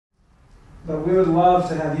But we would love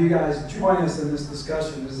to have you guys join us in this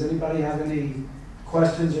discussion. Does anybody have any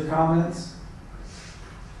questions or comments?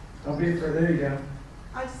 Don't be afraid. There you go.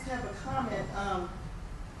 I just have a comment.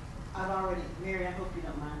 Mary, I hope you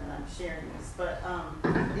don't mind that I'm sharing this, but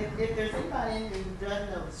if there's anybody in here who doesn't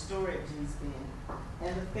know the story of G's Bend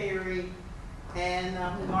and the ferry and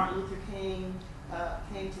when Martin Luther King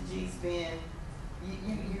came to G's Bend,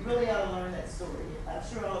 you really ought to learn that story. I'm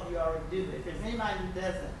sure all of you already do, but if there's anybody who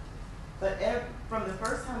doesn't, from the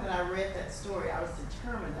first time that I read that story, I was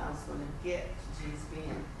determined I was going to get to G's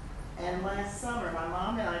Bend. And last summer, my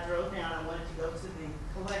mom and I drove down. I wanted to go to the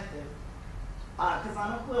collective because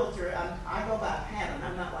I'm a quilter. I go by pattern.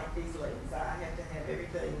 I'm not like these ladies. I have to have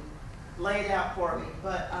everything laid out for me.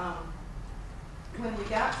 But when we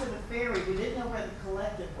got to the ferry, we didn't know where the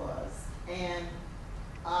collective was. And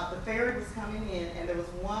the ferry was coming in, and there was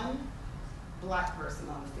one black person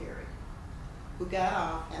on the ferry who got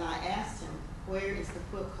off, and I asked him, where is the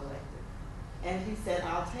quilt collective? And he said,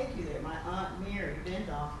 I'll take you there. My Aunt Mary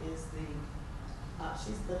Bendoff is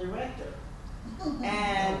she's the director.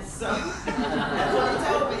 And so, that's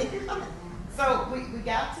what he told me. So we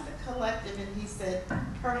got to the collective, and he said,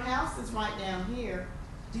 her house is right down here.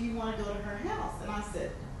 Do you want to go to her house? And I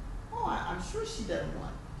said, oh, I'm sure she doesn't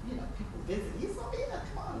want, people visiting. He said, yeah,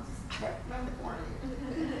 come on, just right around the corner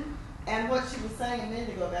here. And what she was saying a minute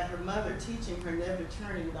ago about her mother teaching her never to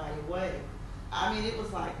turn anybody away. I mean, it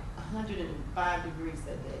was like 105 degrees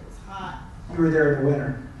that day. It was hot. You were there in the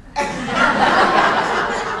winter. I've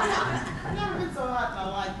never been so hot in my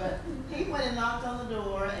life, but he went and knocked on the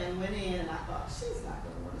door and went in, and I thought, she's not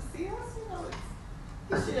going to want to see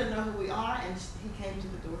us. She doesn't know who we are, and he came to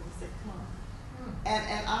the door and said, come on.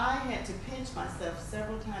 And I had to pinch myself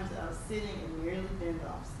several times that I was sitting in Mary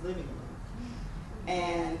Bendoff's living room.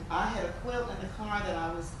 And I had a quilt in the car that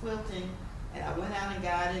I was quilting, and I went out and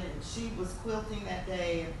got it, and she was quilting that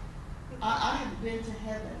day. And I had been to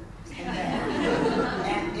heaven and back.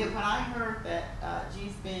 And when I heard that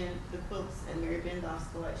G's Bend, the quilts, and Mary Bendoff's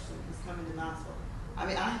collection was coming to Knoxville, I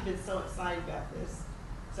mean, I have been so excited about this.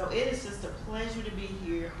 So it is just a pleasure to be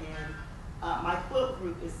here, and my quilt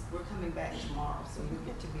group we're coming back tomorrow, so you'll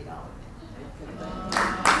get to meet all of them.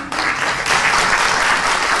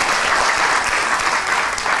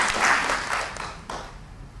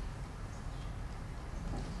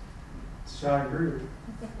 Shy group.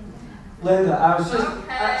 Linda, I was just,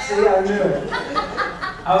 see, I knew it.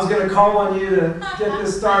 I was going to call on you to get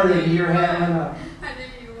this started, and your hand went up. I knew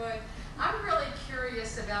you would. I'm really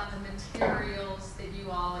curious about the materials that you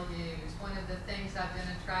all use. One of the things I've been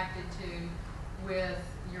attracted to with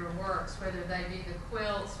your works, whether they be the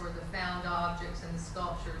quilts or the found objects and the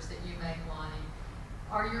sculptures that you make, Lonnie,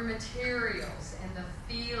 are your materials and the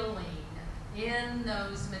feeling in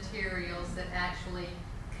those materials that actually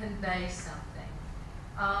convey something.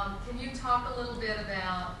 Can you talk a little bit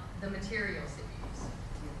about the materials that you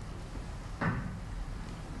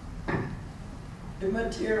use? The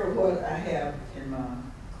material what I have in my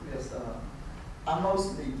quilts, I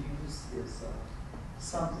mostly use is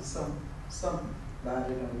somebody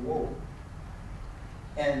done wore.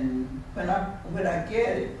 And when I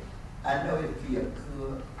get it, I know it feel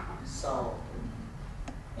good, soft,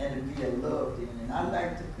 and it feel loved in. And I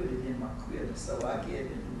like to put it in my quilt, so I get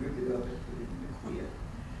it and rip it up and put it in the quilt.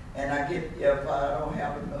 And I get, if I don't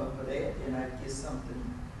have enough of that, then I get something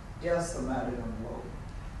else somebody done wrote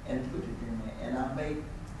and put it in there. And I make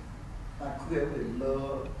my quilt with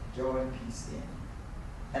love, joy, and peace in it.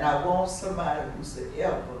 And I want somebody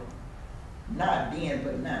whosoever, not then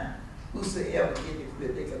but now, whosoever get the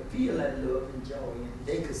quilt, they could feel that love and joy in it.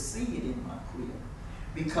 They could see it in my quilt.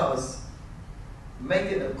 Because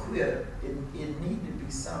making a quilt, it need to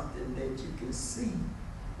be something that you can see,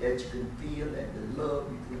 that you can feel, and the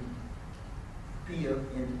love you can feel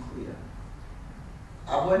in the quilt.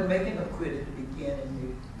 I wasn't making a quilt at the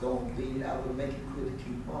beginning to go and beat it. I would make a quilt to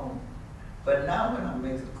keep on. But now when I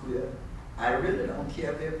make a quilt, I really don't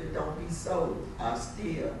care if it don't be sold. I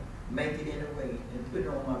still make it anyway and put it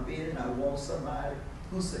on my bed, and I want somebody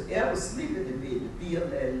whosoever sleep in the bed to feel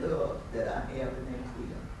that love that I have in that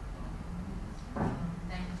quilt.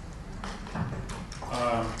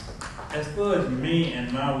 As far as me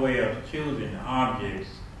and my way of choosing objects,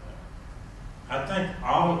 I think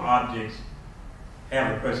all objects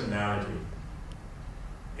have a personality.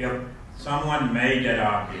 If someone made that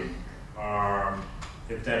object, or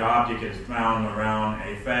if that object is found around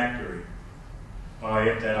a factory, or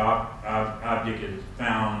if that object is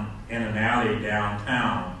found in an alley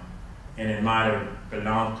downtown, and it might have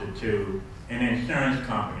belonged to an insurance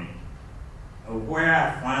company, where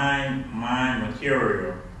I find my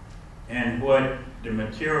material and what the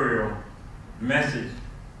material message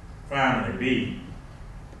finally be?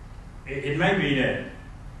 It may be that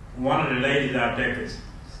one of the ladies out there could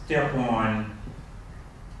step on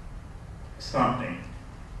something.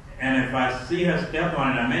 And if I see her step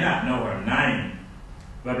on it, I may not know her name,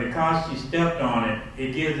 but because she stepped on it,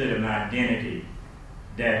 it gives it an identity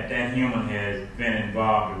that that human has been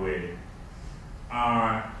involved with it.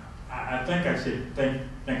 I think I should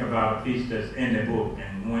think about a piece that's in the book,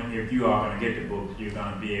 and if you are going to get the book, you're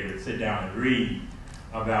going to be able to sit down and read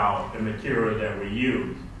about the material that we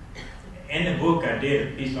use. In the book, I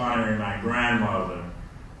did a piece honoring my grandmother.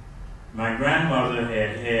 My grandmother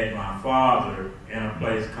had my father in a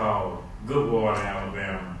place called Goodwater,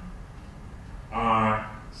 Alabama.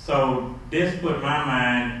 So this put my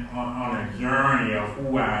mind on a journey of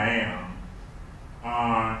who I am.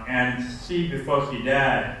 And she, before she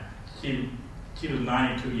died, she was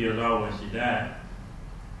 92 years old when she died.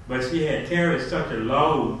 But she had carried such a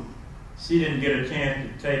load, she didn't get a chance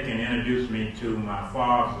to take and introduce me to my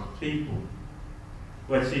father's people.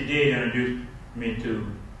 But she did introduce me to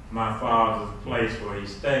my father's place where he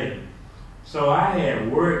stayed. So I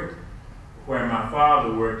had worked where my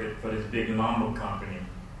father worked for this big lumber company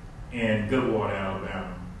in Goodwater,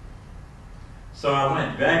 Alabama. So I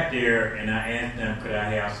went back there and I asked them, could I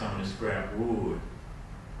have some of the scrap wood?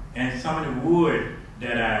 And some of the wood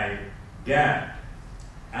that I got,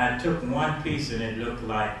 I took one piece and it looked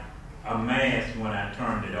like a mask when I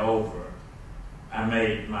turned it over. I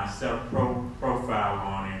made my self-profile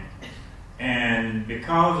on it. And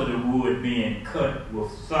because of the wood being cut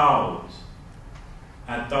with saws,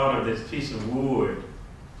 I thought of this piece of wood.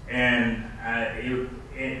 And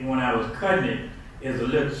when I was cutting it, a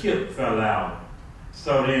little chip fell out.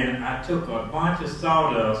 So then I took a bunch of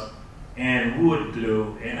sawdust and wood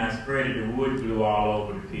glue, and I spread the wood glue all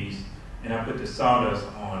over the piece, and I put the sawdust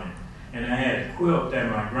on it. And I had a quilt that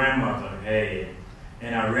my grandmother had,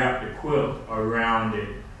 and I wrapped the quilt around it,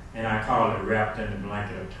 and I called it Wrapped in the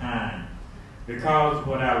Blanket of Time. Because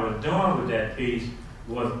what I was doing with that piece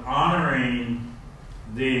was honoring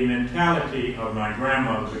the mentality of my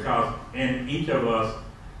grandmother, because in each of us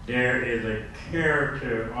there is a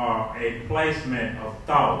character or a placement of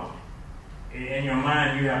thought. In your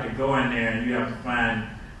mind, you have to go in there and you have to find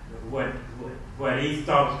where these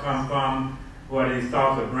thoughts come from, where these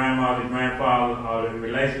thoughts of grandmother, grandfather, or the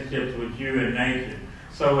relationships with you and nature.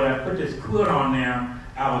 So when I put this quilt on there,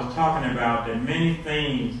 I was talking about the many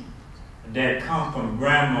things that come from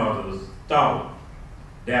grandmother's thought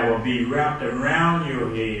that will be wrapped around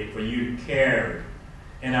your head for you to carry.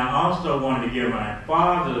 And I also wanted to give my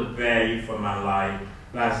father value for my life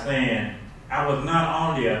by saying I was not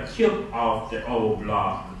only a chip off the old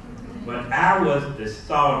block, but I was the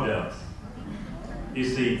sawdust. You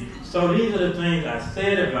see, so these are the things I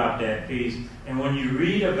said about that piece. And when you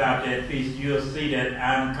read about that piece, you'll see that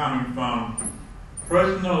I'm coming from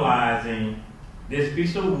personalizing this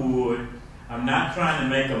piece of wood. I'm not trying to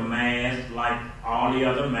make a mask like all the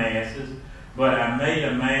other masks, but I made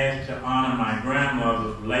a mask to honor my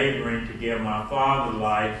grandmother's laboring to give my father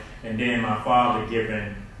life, and then my father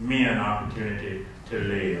giving me an opportunity to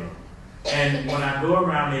live. And when I go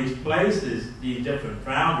around these places, these different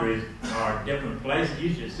foundries or different places,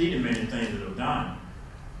 you should see the many things that I've done.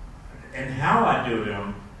 And how I do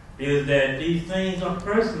them is that these things are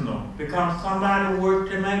personal because somebody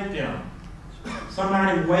worked to make them.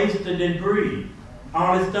 Somebody wasted debris.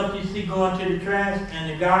 All the stuff you see going to the trash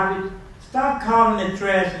and the garbage, stop calling it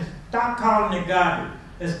trash and stop calling it garbage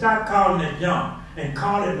and stop calling it junk and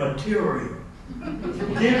call it material.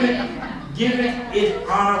 Give it its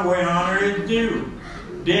honor where honor is due.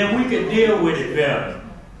 Then we can deal with it better.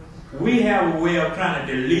 We have a way of trying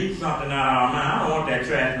to delete something out of our mind. I don't want that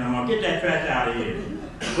trash no more. Get that trash out of here.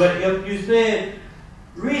 But if you said,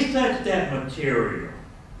 research that material,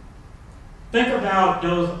 think about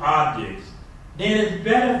those objects, then it's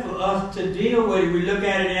better for us to deal with it. We look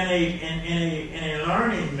at it in a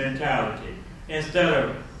learning mentality instead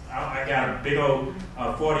of, I got a big old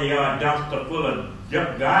 40-yard dumpster full of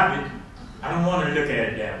garbage. I don't want to look at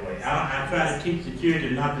it that way. I try to teach the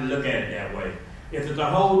children not to look at it that way. If it's a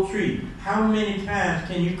whole tree, how many times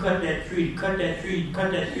can you cut that tree, cut that tree,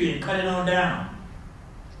 cut that tree, and cut it on down?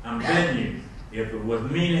 I'm betting you, if it was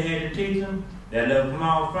me that had to teach them, that little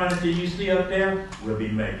small furniture you see up there, we'll be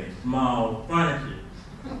making small furniture.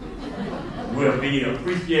 We'll be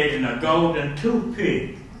appreciating a golden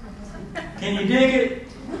toothpick. Can you dig it?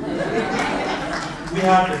 We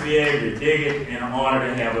have to be able to dig it in order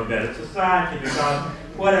to have a better society, because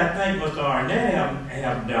what I think Mr. Arnett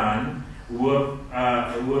have done with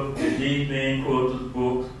these being Quilter's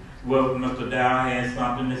books, with Mr. Dow has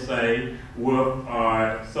something to say, with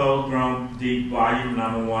Soul Drum, the read volume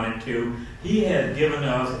number 1 and 2. He has given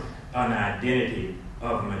us an identity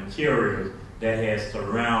of materials that has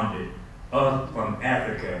surrounded us from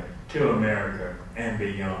Africa to America and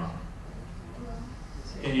beyond.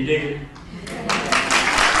 Can you dig it?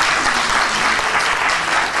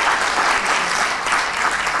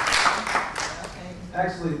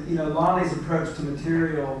 Actually, you know, Lonnie's approach to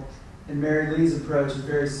material and Mary Lee's approach is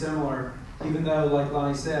very similar. Even though, like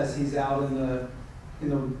Lonnie says, he's out in the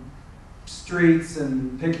streets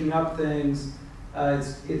and picking up things,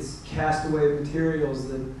 it's castaway materials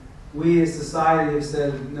that we as society have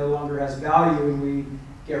said no longer has value, and we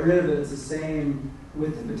get rid of it. It's the same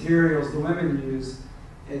with the materials the women use.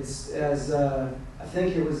 It's as I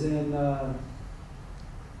think it was in.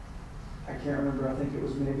 I can't remember, I think it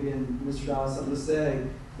was maybe in Mr. Dallas, something to say,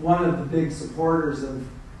 one of the big supporters of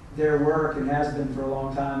their work, and has been for a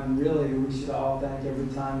long time, and really we should all thank every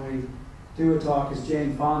time we do a talk, is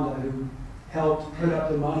Jane Fonda, who helped put up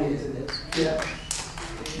the money to get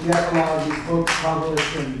a lot of these books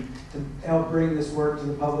published and to help bring this work to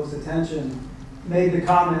the public's attention, made the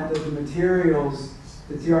comment that the materials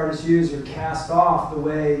that the artists use are cast off the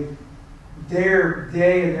way their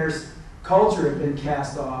day and their culture have been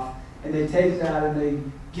cast off. And they take that and they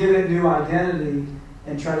give it new identity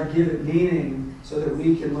and try to give it meaning so that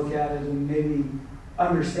we can look at it and maybe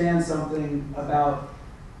understand something about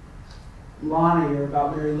Lonnie or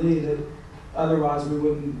about Mary Lee that otherwise we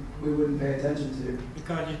wouldn't pay attention to.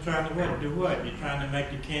 Because you're trying to do what? You're trying to make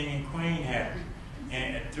the king and queen happy.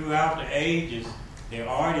 And throughout the ages, the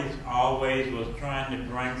artist always was trying to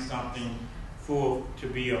bring something forth to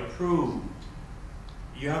be approved.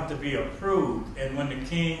 You have to be approved. And when the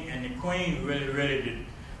king and the queen really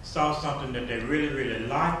saw something that they really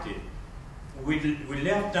liked it, we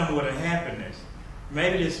left them with a happiness.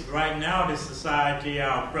 Maybe right now this society,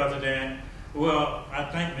 our president, well, I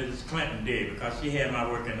think Mrs. Clinton did, because she had my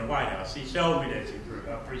work in the White House. She showed me that she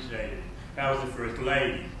appreciated it. That was the first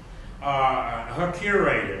lady. Her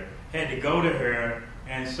curator had to go to her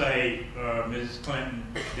and say, Mrs. Clinton,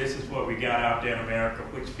 this is what we got out there in America.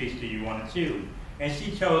 Which piece do you want to choose? And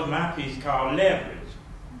she chose my piece called Leverage.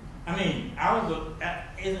 I mean,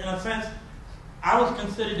 in a sense, I was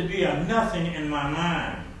considered to be a nothing in my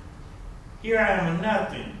mind. Here I am a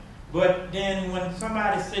nothing. But then when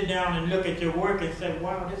somebody sit down and look at your work and say,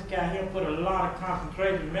 wow, this guy here put a lot of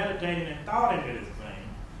concentration, meditating, and thought into this thing.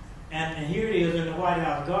 And here it is in the White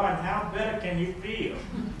House garden, how better can you feel?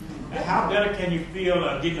 How better can you feel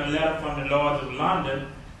getting a letter from the Lords of London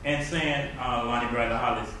and saying, Lonnie Bradley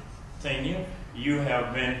Hollis Sr., you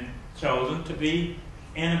have been chosen to be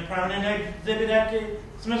in a permanent exhibit at the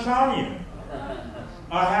Smithsonian.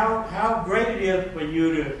 How great it is for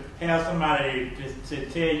you to have somebody to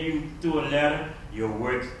tell you through a letter, your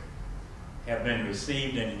works have been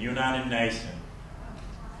received in the United Nations.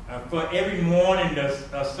 For every morning, the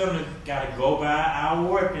assembly got to go by our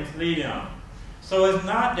work and see them. So it's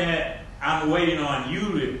not that I'm waiting on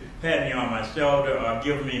you to pat me on my shoulder or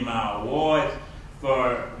give me my awards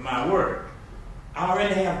for my work. I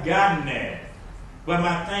already have gotten that. But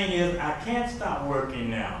my thing is, I can't stop working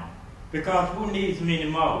now. Because who needs me the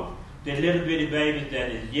most? The little bitty babies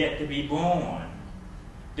that is yet to be born.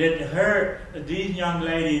 These young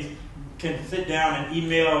ladies can sit down and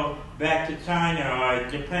email back to China or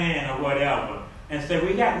Japan or whatever and say,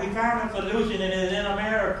 we found a solution and it's in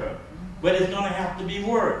America. But it's going to have to be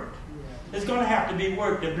worked. It's going to have to be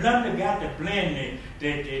worked. The blender got to blend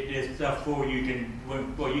this stuff before you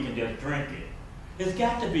can just drink it. It's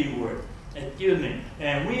got to be worked. Excuse me.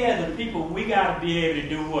 And we as a people, we got to be able to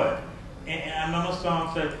do what? And I remember a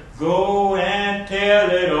song said, go and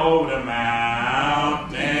tell it over the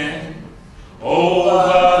mountain,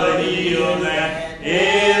 over the hills and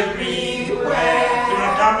everywhere. See what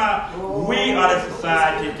I'm talking about? We are the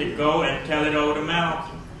society to go and tell it over the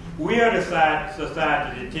mountain. We are the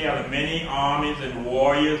society to tell the many armies and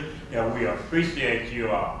warriors that we appreciate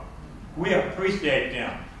you all. We appreciate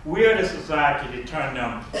them. We are the society to turn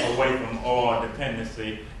them away from oil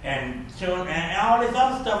dependency and all this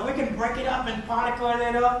other stuff. We can break it up and particle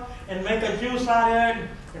it up and make a juice out of it.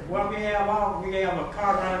 Well, we have a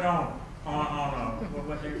car running on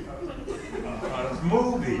what they call it? A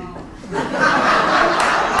smoothie.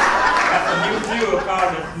 That's a new fuel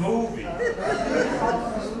called a smoothie.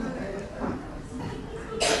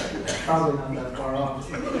 Probably not that far off.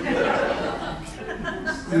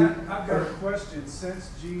 Matt, I've got a question. Since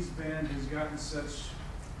G's band has gotten such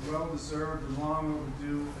well-deserved and long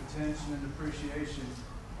overdue attention and appreciation,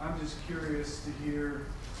 I'm just curious to hear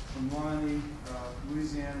from Lonnie,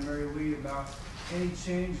 Louisiana, and Mary Lee about any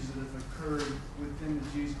changes that have occurred within the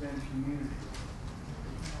G's band community.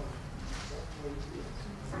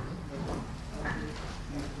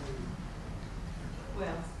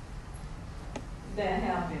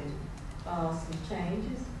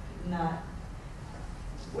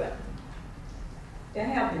 there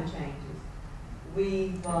have been changes.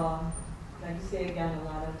 We've, like you said, gotten a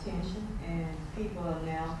lot of attention, and people are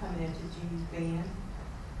now coming into G's band.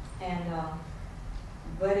 And,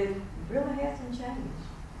 but it really hasn't changed.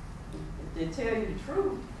 To tell you the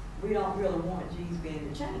truth, we don't really want G's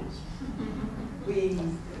band to change. We,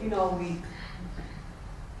 you know,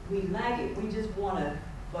 we like it. We just want to,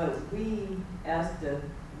 but we, as the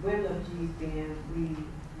women of G's band,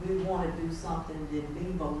 we want to do something that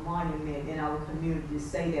leave a monument in our community to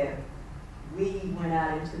say that we went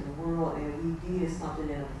out into the world and we did something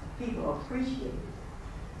that people appreciated.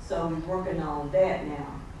 So we're working on that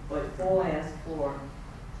now. But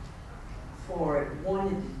for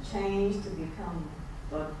wanting to change to become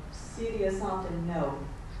a city or something, no.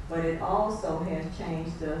 But it also has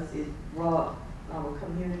changed us. It brought our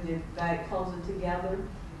community back closer together.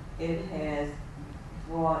 It has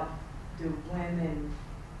brought the women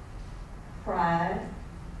pride,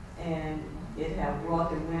 and it has brought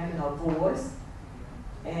the women a voice.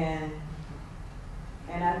 And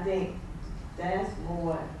I think that's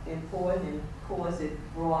more important. And of course, it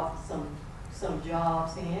brought some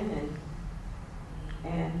jobs in,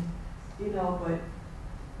 and you know,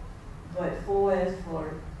 but for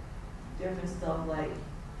different stuff, like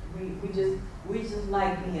we just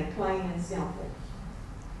like being plain and simple.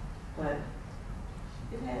 But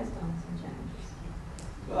it has done some changes.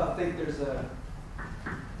 Well, I think there's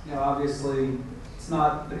obviously it's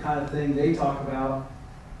not the kind of thing they talk about,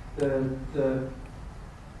 the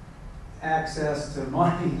access to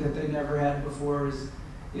money that they never had before is,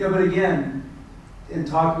 but again, in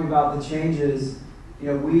talking about the changes,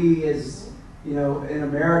 we as, in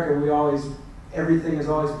America, everything is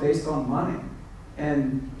always based on money.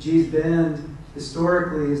 And G's Bend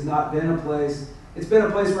historically has not been a place, it's been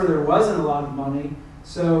a place where there wasn't a lot of money,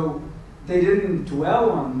 so they didn't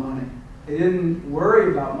dwell on money. They didn't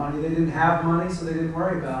worry about money. They didn't have money, so they didn't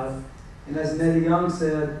worry about it. And as Nettie Young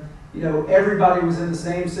said, everybody was in the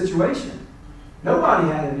same situation. Nobody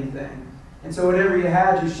had anything. And so whatever you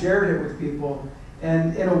had, you shared it with people.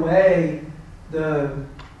 And in a way, I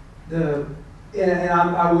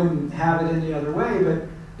wouldn't have it any other way, but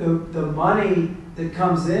the money that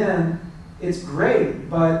comes in, it's great.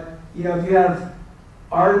 But, if you have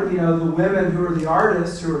the women who are the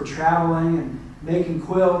artists who are traveling and making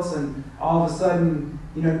quilts, and all of a sudden,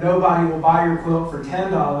 nobody will buy your quilt for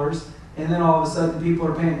 $10, and then all of a sudden people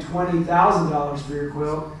are paying $20,000 for your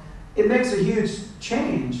quilt, it makes a huge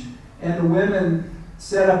change. And the women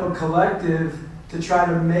set up a collective to try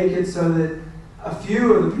to make it so that a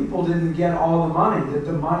few of the people didn't get all the money, that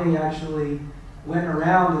the money actually went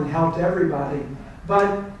around and helped everybody.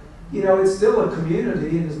 But, it's still a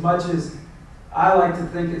community, and as much as I like to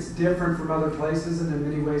think it's different from other places, and in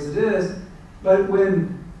many ways it is, but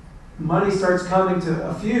when money starts coming to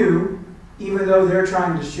a few, even though they're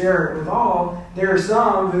trying to share it with all, there are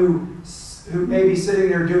some who may be sitting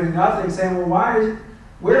there doing nothing, saying, well, why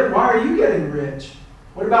are you getting rich?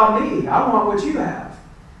 What about me? I want what you have.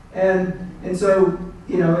 And so,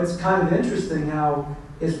 it's kind of interesting how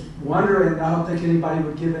it's wondering, I don't think anybody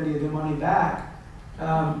would give any of the money back.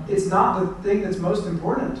 It's not the thing that's most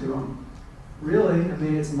important to them, really. I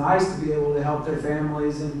mean, it's nice to be able to help their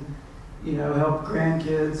families and, help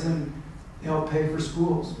grandkids and help pay for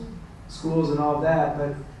schools and all that.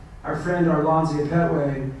 But our friend Arlanzia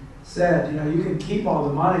Petway said, you can keep all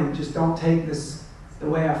the money, just don't take the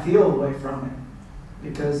way I feel away from it.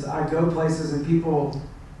 Because I go places and people,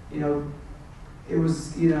 it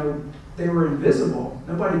was, they were invisible.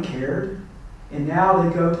 Nobody cared. And now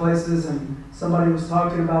they go places, and somebody was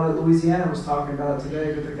talking about it, Louisiana was talking about it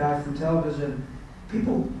today with a guy from television.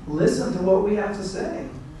 People listen to what we have to say.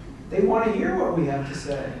 They want to hear what we have to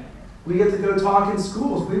say. We get to go talk in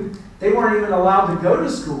schools. They weren't even allowed to go to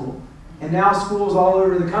school. And now schools all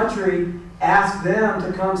over the country ask them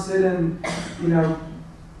to come sit in,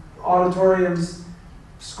 auditoriums,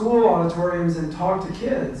 school auditoriums, and talk to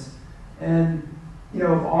kids. And,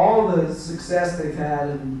 of all the success they've had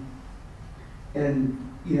and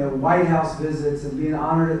White House visits and being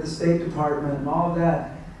honored at the State Department and all of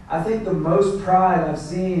that, I think the most pride I've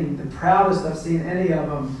seen, the proudest I've seen any of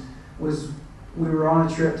them, was we were on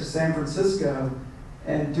a trip to San Francisco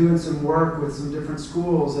and doing some work with some different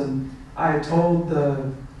schools, and I had told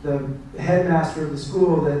the headmaster of the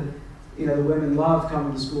school that the women love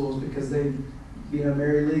coming to schools because they,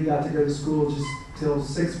 Mary Lee got to go to school just till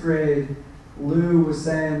 6th grade. Lou was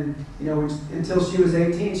saying, until she was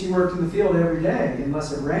 18, she worked in the field every day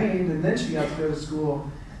unless it rained, and then she got to go to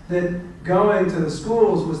school. That going to the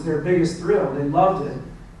schools was their biggest thrill. They loved it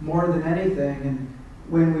more than anything. And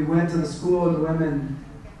when we went to the school and the women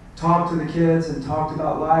talked to the kids and talked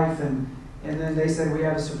about life, and And then they said, we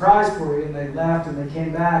have a surprise for you. And they left and they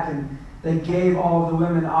came back and they gave all of the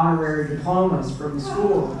women honorary diplomas from the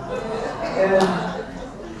school. And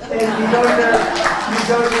you go to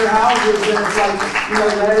their houses and it's like, you know,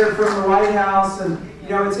 a letter from the White House and, you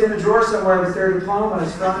know, it's in a drawer somewhere with their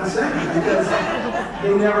diplomas front and center because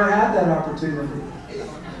they never had that opportunity.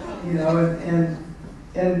 You know,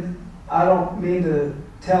 and I don't mean to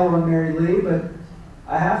tell on Mary Lee, but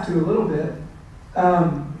I have to a little bit.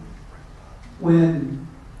 When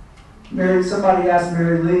somebody asked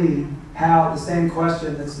Mary Lee how, the same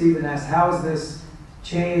question that Stephen asked, how has this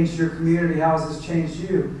changed your community? How has this changed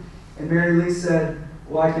you? And Mary Lee said,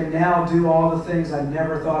 well, I can now do all the things I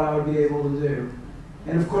never thought I would be able to do.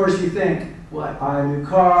 And of course you think, what, buy a new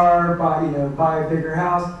car, buy a bigger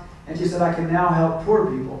house? And she said, I can now help poor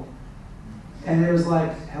people. And it was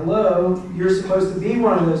like, hello, you're supposed to be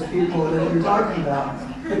one of those people that you're talking about.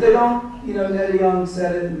 But they don't, you know, Nettie Young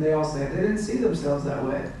said it and they all say it. They didn't see themselves that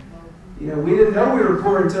way. You know, we didn't know we were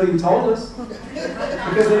poor until you told us.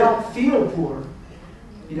 Because they don't feel poor.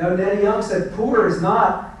 You know, Nettie Young said poor is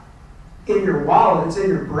not in your wallet, it's in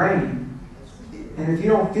your brain. And if you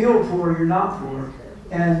don't feel poor, you're not poor.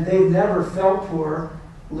 And they've never felt poor.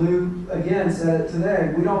 Lou, again, said it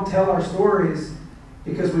today. We don't tell our stories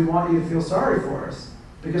because we want you to feel sorry for us.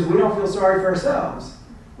 Because we don't feel sorry for ourselves.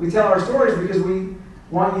 We tell our stories because we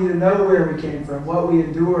want you to know where we came from, what we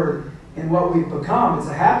endured, and what we've become. It's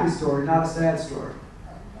a happy story, not a sad story.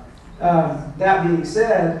 That being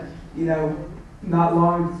said, you know,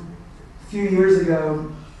 a few years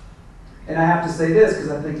ago, and I have to say this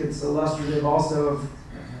because I think it's illustrative also of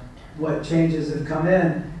what changes have come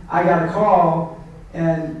in. I got a call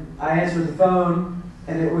and I answered the phone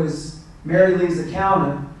and it was Mary Lee's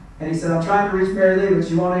accountant. And he said, I'm trying to reach Mary Lee, but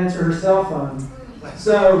she won't answer her cell phone.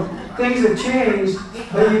 So things have changed,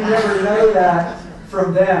 but you never know that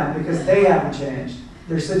from them because they haven't changed.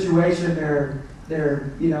 Their situation, their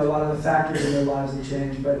you know, a lot of the factors in their lives have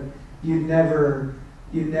changed, but you'd never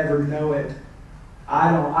know it.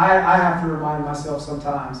 I have to remind myself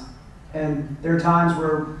sometimes. And there are times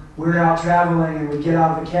where we're out traveling and we get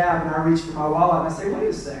out of a cab and I reach for my wallet and I say, wait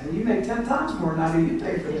a second, you make 10 times more than I do, you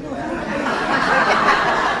pay for this.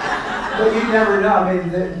 But you never know. I mean,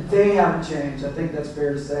 they haven't changed. I think that's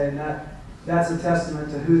fair to say. And that's a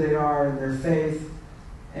testament to who they are and their faith.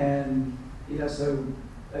 And, you know, so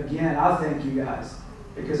again, I thank you guys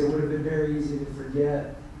because it would have been very easy to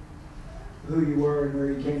forget who you were and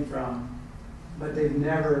where you came from. But they've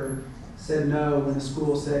never said no when the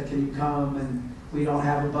school said, can you come? And we don't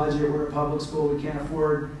have a budget. We're a public school. We can't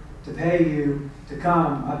afford to pay you to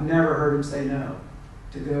come. I've never heard them say no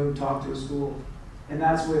to go talk to a school. And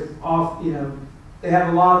that's with all, you know, they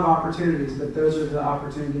have a lot of opportunities, but those are the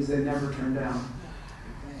opportunities they never turn down.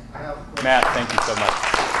 Matt, thank you so much.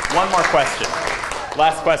 One more question.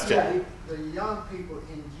 Last question. Yeah, the young people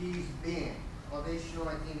in G's Bend, are they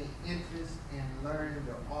showing any interest in learning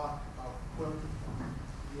the art of quilting?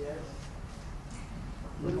 Yes.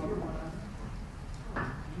 Look for one.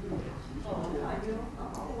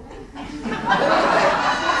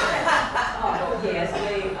 Yes,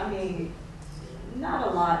 I mean, not a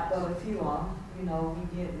lot, but a few are. You know,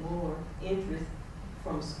 we get more interest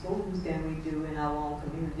from schools than we do in our own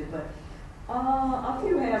community, but a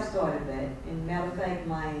few have started that. And matter of fact,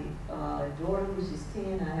 my daughter, which is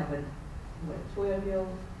 10, I have a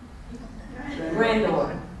 12-year-old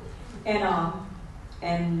granddaughter,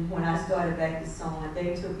 and when I started back to sewing,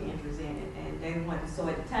 they took interest in it, and they wanted to sew.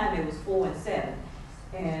 At the time, it was 4 and 7,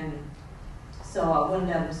 and so I wouldn't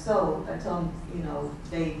let them sew. I told them, you know,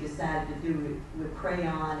 they decided to do it with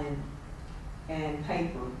crayon and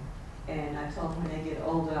paper, and I told them when they get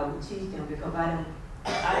older, I would teach them because I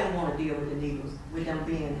didn't want to deal with the needles, with them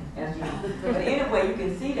being as young. But anyway, you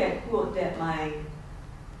can see that quilt that I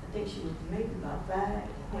think she was maybe about 5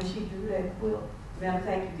 when she drew that quilt. Matter of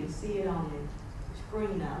fact, you can see it on the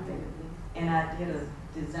screen out there. And I did a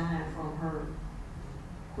design from her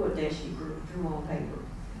quilt that she drew on paper.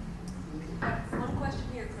 One question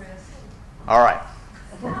here, Chris. All right.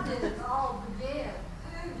 How did it all begin?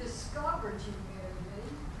 Who discovered you, Mary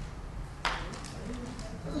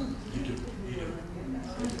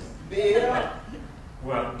Lee?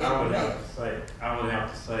 Well, I would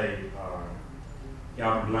have to say,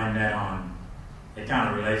 y'all can blame that on the kind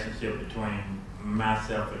of relationship between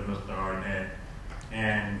myself and Mr. Arnett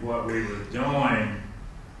and what we were doing.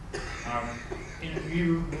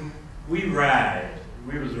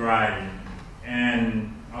 We was riding,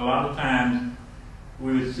 and a lot of times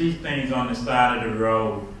we would see things on the side of the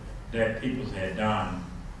road that people had done,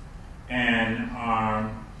 and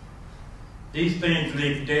these things,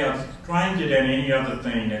 they are stranger than any other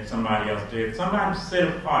thing that somebody else did. Sometimes sit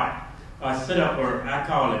apart, or sit up, or I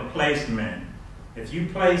call it placement. If you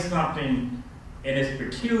place something and it's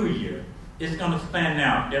peculiar, it's going to stand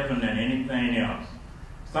out different than anything else.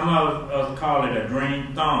 Some of us call it a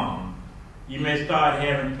green thumb. You may start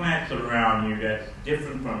having plants around you that's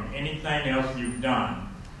different from anything else you've done.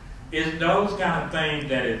 It's those kind of things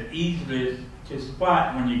that is easy to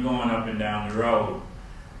spot when you're going up and down the road.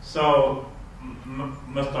 So,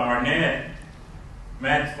 Mr. Arnett,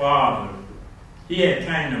 Matt's father, he had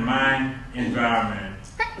came to my environment,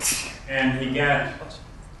 and he got,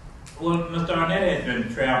 well, Mr. Arnett had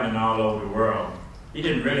been traveling all over the world. He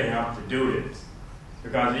didn't really have to do this,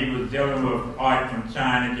 because he was dealing with art from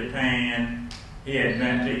China, Japan. He had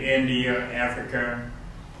been to India, Africa.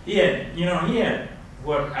 He had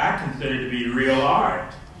what I consider to be real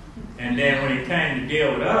art. And then when he came to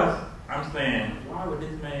deal with us, I'm saying, why would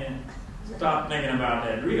this man stop thinking about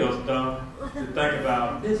that real stuff to think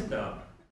about this stuff?